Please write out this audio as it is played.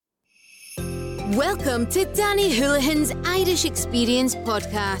Welcome to Danny Houlihan's Irish Experience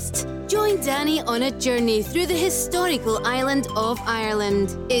podcast. Join Danny on a journey through the historical island of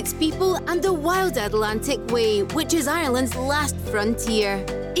Ireland, its people and the wild Atlantic Way, which is Ireland's last frontier.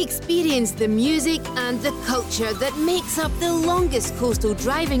 Experience the music and the culture that makes up the longest coastal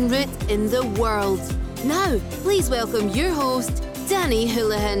driving route in the world. Now, please welcome your host, Danny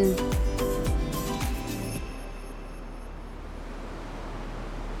Houlihan.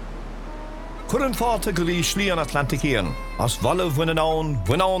 Cuireann fáilte go dtí slí an Atlanticíon, as bhailh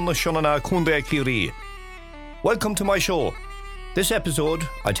bhuineán na seanna cúnda círí. Welcome to my show. This episode,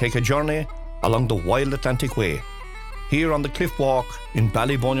 I take a journey along the wild Atlantic Way, here on the Cliff Walk in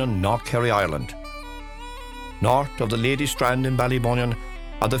Ballybunion, North Kerry, Ireland. North of the Lady Strand in Ballybunion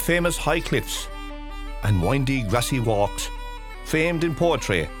are the famous high cliffs and windy grassy walks, famed in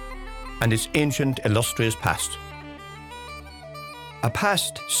poetry and its ancient illustrious past. A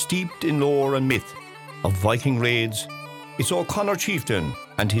past steeped in lore and myth of Viking raids, its O'Connor chieftain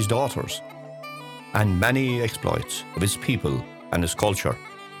and his daughters, and many exploits of its people and its culture.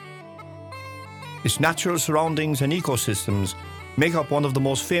 Its natural surroundings and ecosystems make up one of the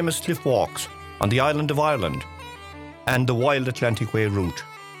most famous cliff walks on the island of Ireland and the wild Atlantic Way route.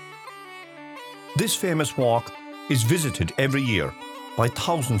 This famous walk is visited every year by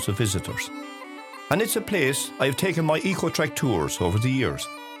thousands of visitors, and it's a place I have taken my Eco-Trek tours over the years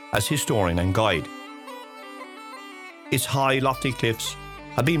as historian and guide. Its high, lofty cliffs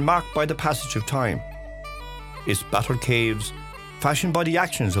have been marked by the passage of time. Its battered caves, fashioned by the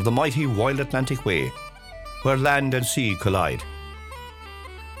actions of the mighty wild Atlantic Way, where land and sea collide.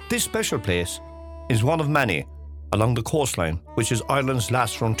 This special place is one of many along the coastline, which is Ireland's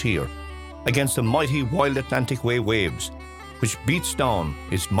last frontier, against the mighty wild Atlantic Way waves, which beats down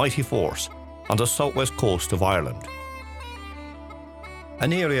its mighty force on the southwest coast of Ireland.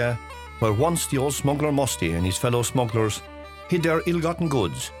 An area where once the old smuggler Musty and his fellow smugglers hid their ill-gotten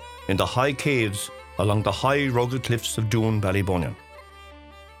goods in the high caves along the high rugged cliffs of Doon, Ballybunion.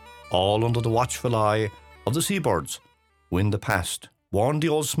 All under the watchful eye of the seabirds, who in the past warned the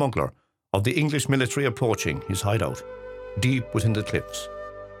old smuggler of the English military approaching his hideout, deep within the cliffs.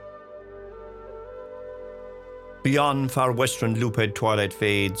 Beyond far western loophead twilight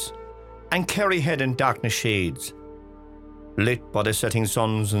fades, and Kerry Head in darkness shades, lit by the setting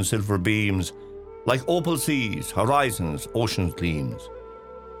suns and silver beams, like opal seas, horizons, oceans gleams.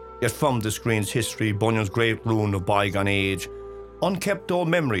 Yet from the screen's history, Bunyan's great rune of bygone age, unkept old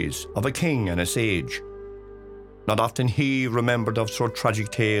memories of a king and a sage. Not often he remembered of so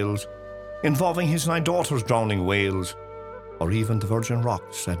tragic tales, involving his 9 daughters drowning whales, or even the Virgin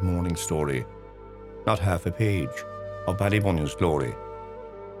Rock's sad mourning story. Not half a page of Ballybunion's glory.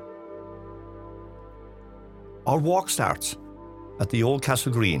 Our walk starts at the old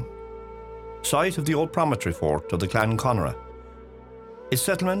Castle Green, site of the old promontory fort of the Clan Conora. Its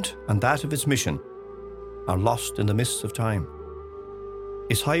settlement and that of its mission are lost in the mists of time.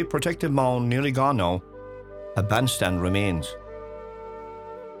 Its high protective mound nearly gone now, a bandstand remains.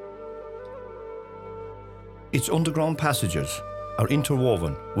 Its underground passages are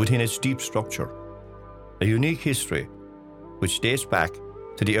interwoven within its deep structure, a unique history which dates back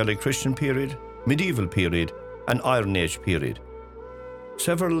to the early Christian period, medieval period, and Iron Age period.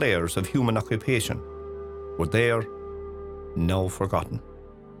 Several layers of human occupation were there, now forgotten.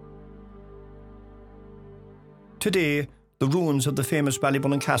 Today, the ruins of the famous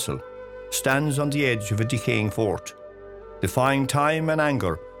Ballybunion Castle stands on the edge of a decaying fort, defying time and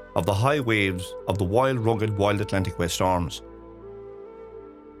anger of the high waves of the rugged wild Atlantic Way storms.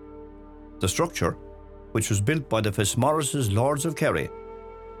 The structure, which was built by the Fitzmaurice's Lords of Kerry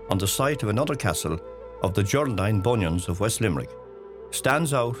on the site of another castle of the Geraldine Bunions of West Limerick,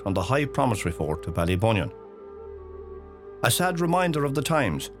 stands out on the high promontory fort of Ballybunion. A sad reminder of the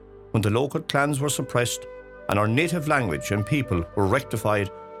times when the local clans were suppressed and our native language and people were rectified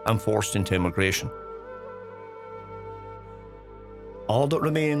and forced into immigration. All that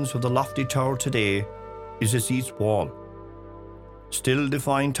remains of the lofty tower today is its east wall, still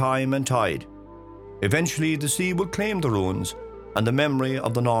defying time and tide. Eventually the sea will claim the ruins and the memory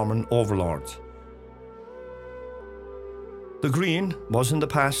of the Norman overlords. The Green was in the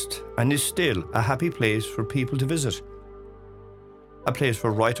past and is still a happy place for people to visit. A place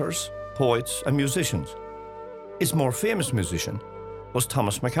for writers, poets and musicians. Its more famous musician was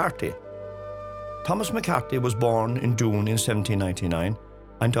Thomas McCarthy. Thomas McCarthy was born in Doon in 1799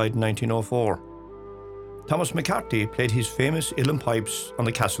 and died in 1904. Thomas McCarthy played his famous uilleann pipes on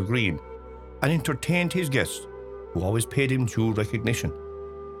the Castle Green and entertained his guests, who always paid him due recognition.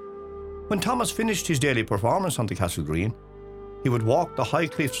 When Thomas finished his daily performance on the Castle Green, he would walk the high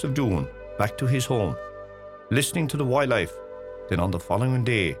cliffs of Doon back to his home, listening to the wildlife, then on the following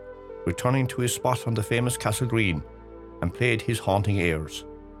day, returning to his spot on the famous Castle Green and played his haunting airs.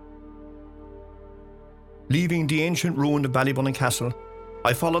 Leaving the ancient ruin of Ballybunny Castle,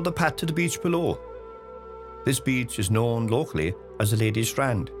 I followed the path to the beach below. This beach is known locally as the Ladies'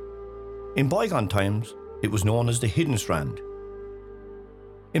 Strand. In bygone times, it was known as the Hidden Strand.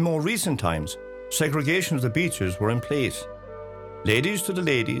 In more recent times, segregation of the beaches were in place. Ladies to the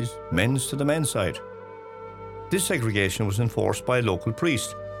ladies, men's to the men's side. This segregation was enforced by a local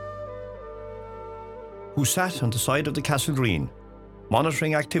priest who sat on the side of the Castle Green,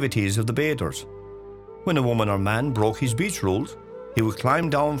 monitoring activities of the bathers. When a woman or man broke his beach rules, he would climb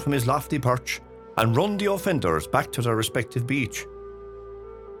down from his lofty perch and run the offenders back to their respective beach.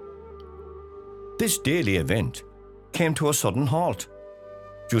 This daily event came to a sudden halt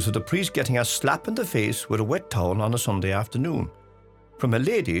due to the priest getting a slap in the face with a wet towel on a Sunday afternoon from a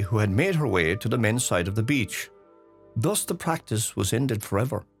lady who had made her way to the men's side of the beach. Thus the practice was ended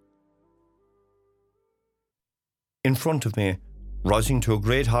forever. In front of me, rising to a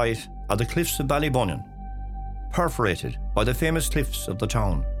great height, are the cliffs of Ballybunion, perforated by the famous cliffs of the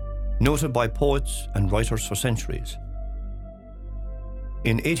town, noted by poets and writers for centuries.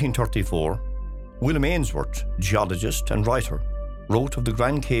 In 1834, William Ainsworth, geologist and writer, wrote of the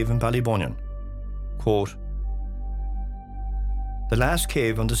Grand Cave in Ballybunion, quote, "The last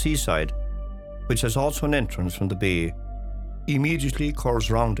cave on the seaside, which has also an entrance from the bay, immediately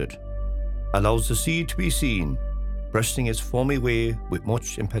curves round it, allows the sea to be seen, breasting its foamy way with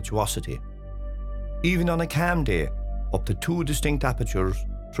much impetuosity. Even on a calm day, up to 2 distinct apertures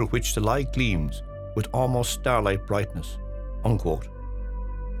through which the light gleams with almost starlight brightness." Unquote.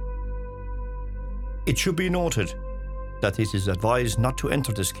 It should be noted that it is advised not to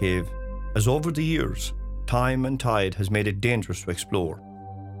enter this cave, as over the years, time and tide has made it dangerous to explore.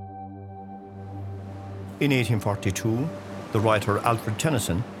 In 1842, the writer Alfred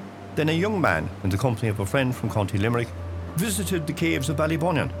Tennyson, then a young man in the company of a friend from County Limerick, visited the caves of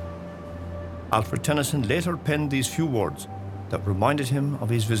Ballybunion. Alfred Tennyson later penned these few words that reminded him of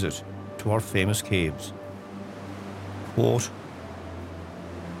his visit to our famous caves. Quote,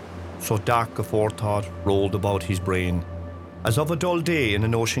 "So dark a forethought rolled about his brain, as of a dull day in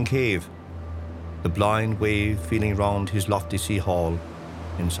an ocean cave, the blind wave feeling round his lofty sea hall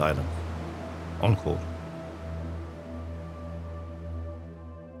in silence." Unquote.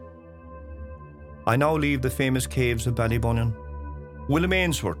 I now leave the famous caves of Ballybunion, William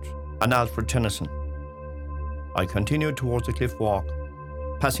Ainsworth and Alfred Tennyson. I continue towards the cliff walk,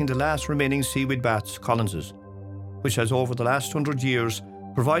 passing the last remaining seaweed baths, Collins's, which has over the last 100 years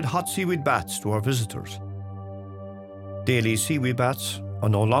provide hot seaweed baths to our visitors. Daily seaweed baths are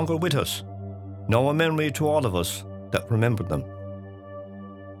no longer with us, now a memory to all of us that remembered them.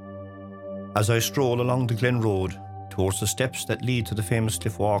 As I stroll along the Glen Road towards the steps that lead to the famous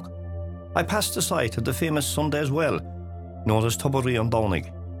cliff walk, I pass the site of the famous Sunday's Well, known as Tubberee on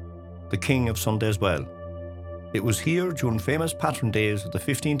Downig, the king of Sunday's Well. It was here during famous patron days of the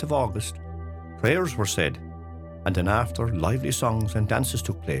 15th of August, prayers were said, and then after lively songs and dances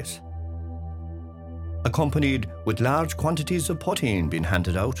took place, accompanied with large quantities of poteen being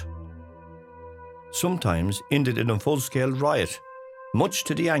handed out. Sometimes ended in a full-scale riot, much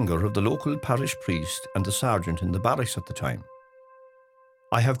to the anger of the local parish priest and the sergeant in the barracks at the time.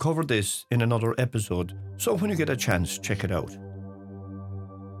 I have covered this in another episode, so when you get a chance, check it out.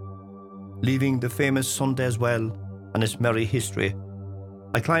 Leaving the famous Sunday's Well and its merry history,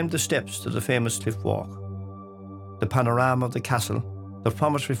 I climbed the steps to the famous cliff walk. The panorama of the castle, the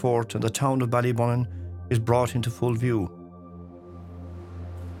promontory fort and the town of Ballybunion is brought into full view.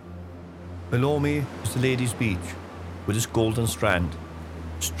 Below me is the Ladies' Beach, with its golden strand,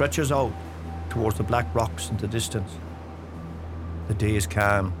 stretches out towards the black rocks in the distance. The day is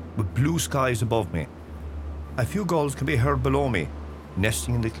calm, with blue skies above me. A few gulls can be heard below me,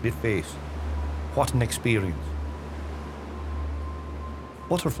 nesting in the cliff face. What an experience.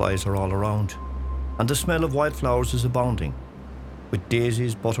 Butterflies are all around, and the smell of wildflowers is abounding, with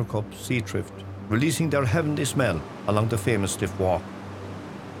daisies, buttercups, sea thrift, releasing their heavenly smell along the famous cliff walk.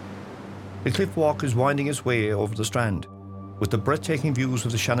 The cliff walk is winding its way over the strand, with the breathtaking views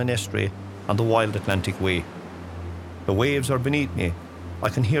of the Shannon Estuary and the wild Atlantic Way. The waves are beneath me. I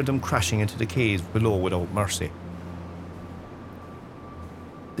can hear them crashing into the caves below without mercy.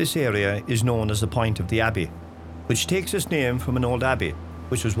 This area is known as the Point of the Abbey, which takes its name from an old abbey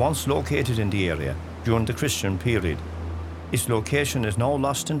which was once located in the area during the Christian period. Its location is now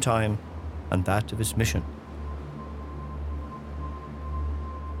lost in time and that of its mission.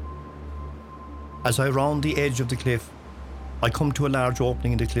 As I round the edge of the cliff, I come to a large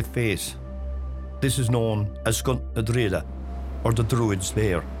opening in the cliff face, This is known as Scunt na Drilla, or the Druid's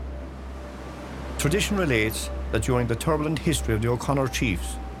Lair. Tradition relates that during the turbulent history of the O'Connor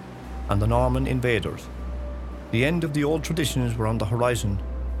chiefs and the Norman invaders, the end of the old traditions were on the horizon,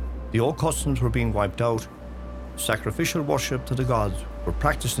 the old customs were being wiped out, sacrificial worship to the gods were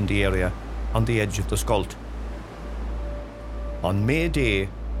practiced in the area on the edge of the Scult. On May Day,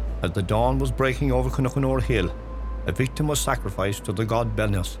 as the dawn was breaking over Cunnacanore Hill, a victim was sacrificed to the god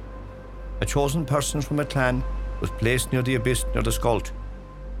Belnus. A chosen person from a clan was placed near the abyss near the Scult.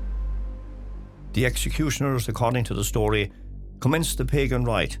 The executioners, according to the story, commenced the pagan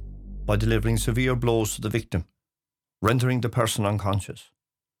rite by delivering severe blows to the victim, rendering the person unconscious.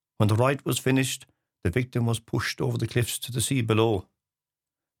 When the rite was finished, the victim was pushed over the cliffs to the sea below.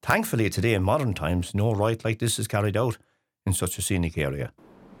 Thankfully, today in modern times, no rite like this is carried out in such a scenic area.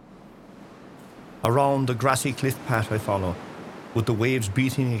 Around the grassy cliff path I follow, with the waves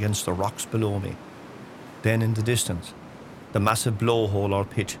beating against the rocks below me. Then in the distance, the massive blowhole or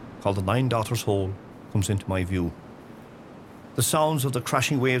pit called the Nine Daughters Hole comes into my view. The sounds of the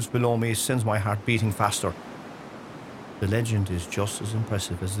crashing waves below me sends my heart beating faster. The legend is just as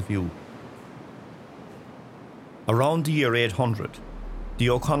impressive as the view. Around the year 800, the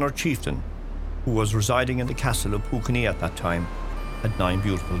O'Connor chieftain, who was residing in the castle of Púcaní at that time, had 9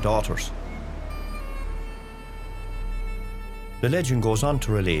 beautiful daughters. The legend goes on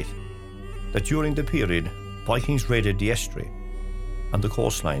to relate that during the period, Vikings raided the estuary and the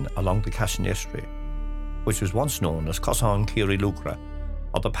coastline along the Cassin estuary, which was once known as Cosán Círí Lucra,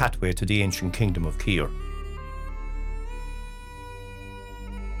 or the pathway to the ancient kingdom of Cír.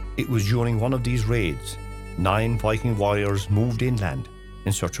 It was during one of these raids 9 Viking warriors moved inland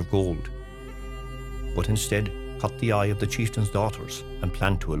in search of gold, but instead caught the eye of the chieftain's daughters and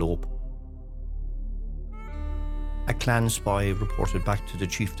planned to elope. A clan spy reported back to the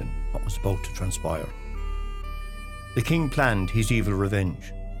chieftain what was about to transpire. The king planned his evil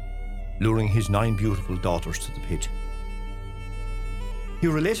revenge, luring his 9 beautiful daughters to the pit. He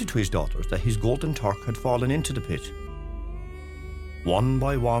related to his daughters that his golden Turk had fallen into the pit. One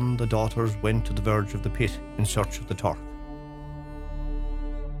by one, the daughters went to the verge of the pit in search of the Turk,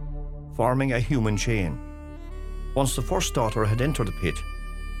 forming a human chain. Once the first daughter had entered the pit,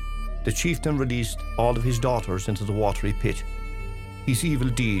 the chieftain released all of his daughters into the watery pit, his evil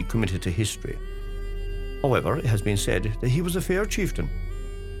deed committed to history. However, it has been said that he was a fair chieftain,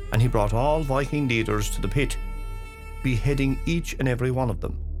 and he brought all Viking leaders to the pit, beheading each and every one of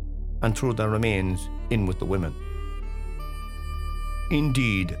them, and threw their remains in with the women.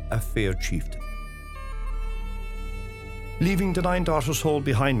 Indeed, a fair chieftain. Leaving the Nine Daughters Hole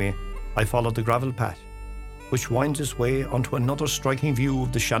behind me, I followed the gravel path, which winds its way onto another striking view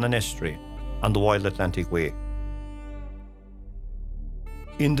of the Shannon Estuary and the Wild Atlantic Way.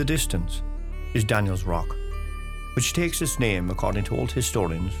 In the distance is Daniel's Rock, which takes its name, according to old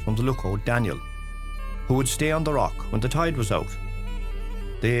historians, from the lookout Daniel, who would stay on the rock when the tide was out.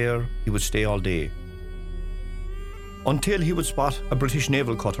 There he would stay all day, until he would spot a British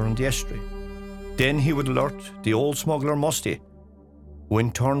naval cutter in the estuary. Then he would alert the old smuggler Musty, who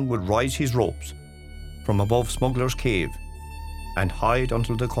in turn would rise his ropes from above Smuggler's Cave and hide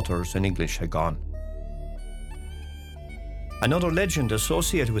until the cutters and English had gone. Another legend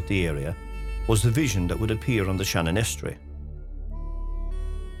associated with the area was the vision that would appear on the Shannon Estuary.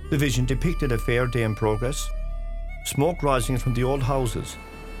 The vision depicted a fair day in progress, smoke rising from the old houses,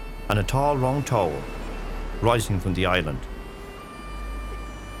 and a tall round tower rising from the island.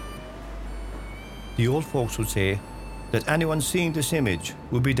 The old folks would say that anyone seeing this image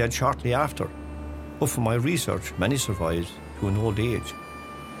would be dead shortly after, but from my research, many survived to an old age,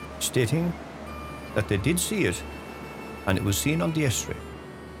 stating that they did see it and it was seen on the estuary.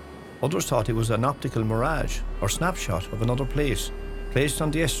 Others thought it was an optical mirage or snapshot of another place placed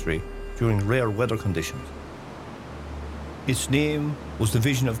on the estuary during rare weather conditions. Its name was the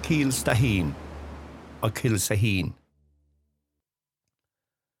Vision of Keel Staheen, or Kilsaheen.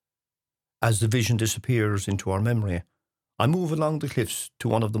 As the vision disappears into our memory, I move along the cliffs to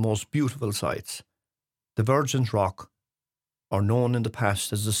one of the most beautiful sights, the Virgin's Rock, or known in the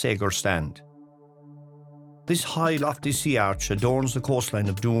past as the Sagar Stand. This high, lofty sea arch adorns the coastline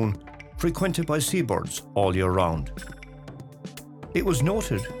of Doon, frequented by seabirds all year round. It was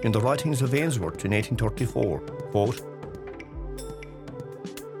noted in the writings of Ainsworth in 1834, quote,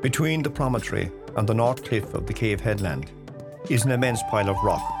 "Between the promontory and the north cliff of the cave headland is an immense pile of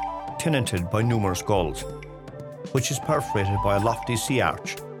rock, tenanted by numerous gulls, which is perforated by a lofty sea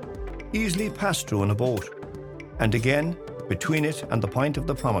arch, easily passed through in a boat, and again, between it and the point of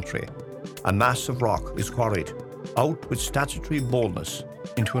the promontory, a mass of rock is quarried, out with statutory boldness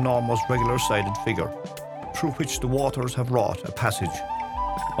into an almost regular-sided figure, through which the waters have wrought a passage,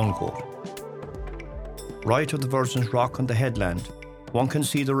 unquote. Right of the Virgin's Rock on the headland, one can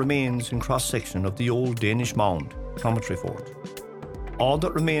see the remains and cross-section of the old Danish mound, Promontory Fort. All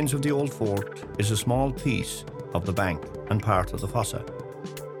that remains of the old fort is a small piece of the bank and part of the fossa.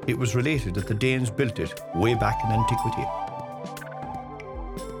 It was related that the Danes built it way back in antiquity.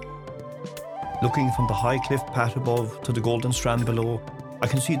 Looking from the high cliff path above to the golden strand below, I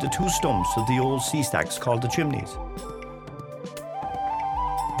can see the two stumps of the old sea stacks called the chimneys.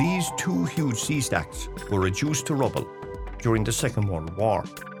 These two huge sea stacks were reduced to rubble during the Second World War,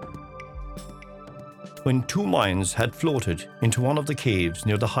 when two mines had floated into one of the caves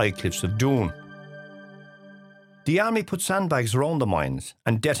near the high cliffs of Doon. The army put sandbags around the mines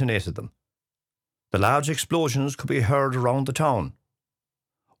and detonated them. The large explosions could be heard around the town.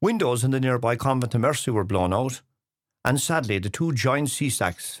 Windows in the nearby Convent of Mercy were blown out, and sadly the two giant sea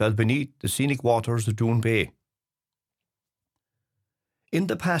stacks fell beneath the scenic waters of Doon Bay. In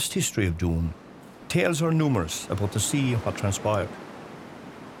the past history of Doon, tales are numerous about the sea and what transpired.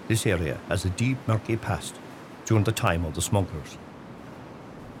 This area has a deep, murky past during the time of the smugglers.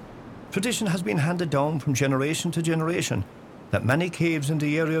 Tradition has been handed down from generation to generation that many caves in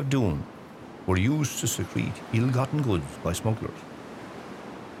the area of Doon were used to secrete ill-gotten goods by smugglers.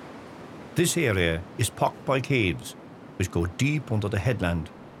 This area is pocked by caves which go deep under the headland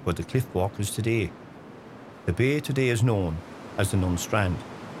where the cliff walk is today. The bay today is known as the Nun Strand.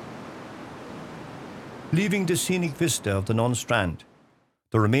 Leaving the scenic vista of the Nun Strand,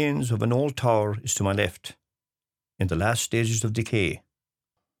 the remains of an old tower is to my left, in the last stages of decay.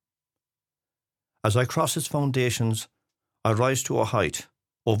 As I cross its foundations, I rise to a height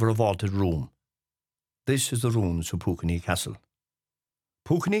over a vaulted room. This is the ruins of Puckeney Castle.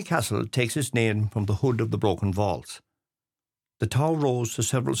 Puckeney Castle takes its name from the hood of the broken vaults. The tower rose to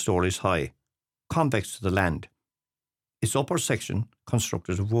several stories high, convex to the land, its upper section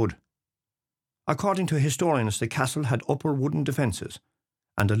constructed of wood. According to historians, the castle had upper wooden defences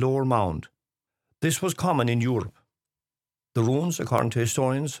and a lower mound. This was common in Europe. The ruins, according to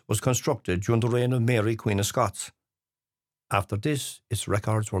historians, was constructed during the reign of Mary, Queen of Scots. After this, its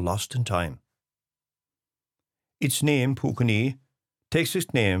records were lost in time. Its name, Puckeney, takes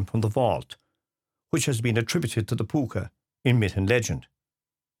its name from the vault, which has been attributed to the Puca in myth and legend,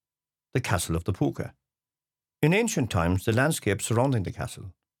 the Castle of the Puca. In ancient times, the landscape surrounding the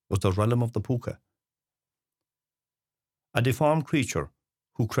castle was the realm of the Puca, a deformed creature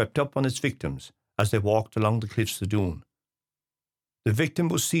who crept up on its victims as they walked along the cliffs of Doon. The victim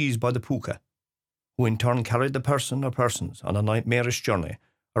was seized by the Puca, who in turn carried the person or persons on a nightmarish journey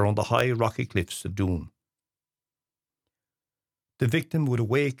around the high rocky cliffs of Doon. The victim would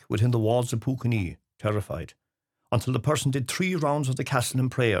awake within the walls of Puckeney, terrified, until the person did 3 rounds of the castle in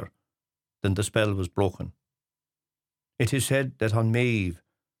prayer. Then the spell was broken. It is said that on May Eve,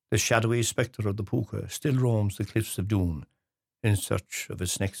 the shadowy spectre of the Puca still roams the cliffs of Doon in search of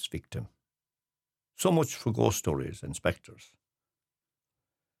its next victim. So much for ghost stories and spectres.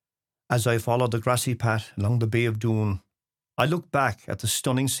 As I follow the grassy path along the Bay of Doon, I look back at the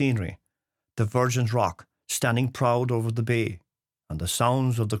stunning scenery, the Virgin's Rock standing proud over the bay, and the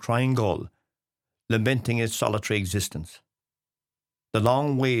sounds of the crying gull, lamenting its solitary existence. The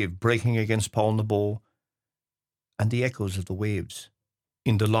long wave breaking against Paulnaboe, and the echoes of the waves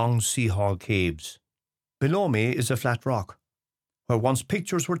in the long sea hog caves. Below me is a flat rock, where once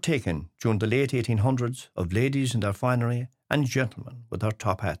pictures were taken during the late 1800s of ladies in their finery and gentlemen with their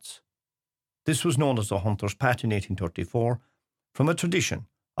top hats. This was known as the Hunter's Pat in 1834, from a tradition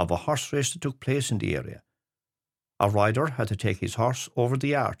of a horse race that took place in the area. A rider had to take his horse over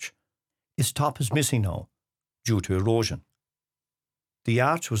the arch. Its top is missing now, due to erosion. The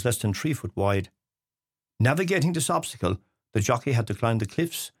arch was less than 3 foot wide. Navigating this obstacle, the jockey had to climb the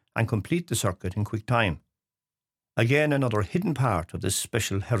cliffs and complete the circuit in quick time. Again, another hidden part of this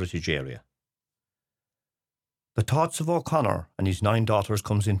special heritage area. The thoughts of O'Connor and his 9 daughters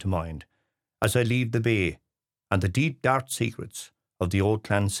comes into mind as I leave the bay and the deep dark secrets of the old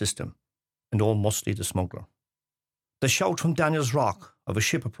clan system and old Musty the smuggler. The shout from Daniel's Rock of a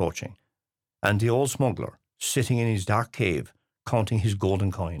ship approaching, and the old smuggler sitting in his dark cave counting his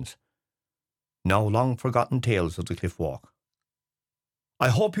golden coins. Now long forgotten tales of the cliff walk. I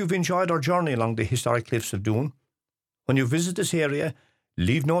hope you've enjoyed our journey along the historic cliffs of Doon. When you visit this area,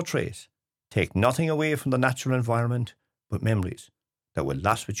 leave no trace. Take nothing away from the natural environment, but memories that will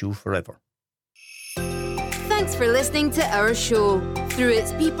last with you forever. Thanks for listening to our show. Through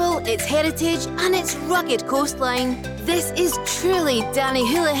its people, its heritage, and its rugged coastline, this is truly Danny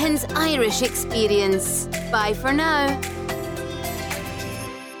Houlihan's Irish experience. Bye for now.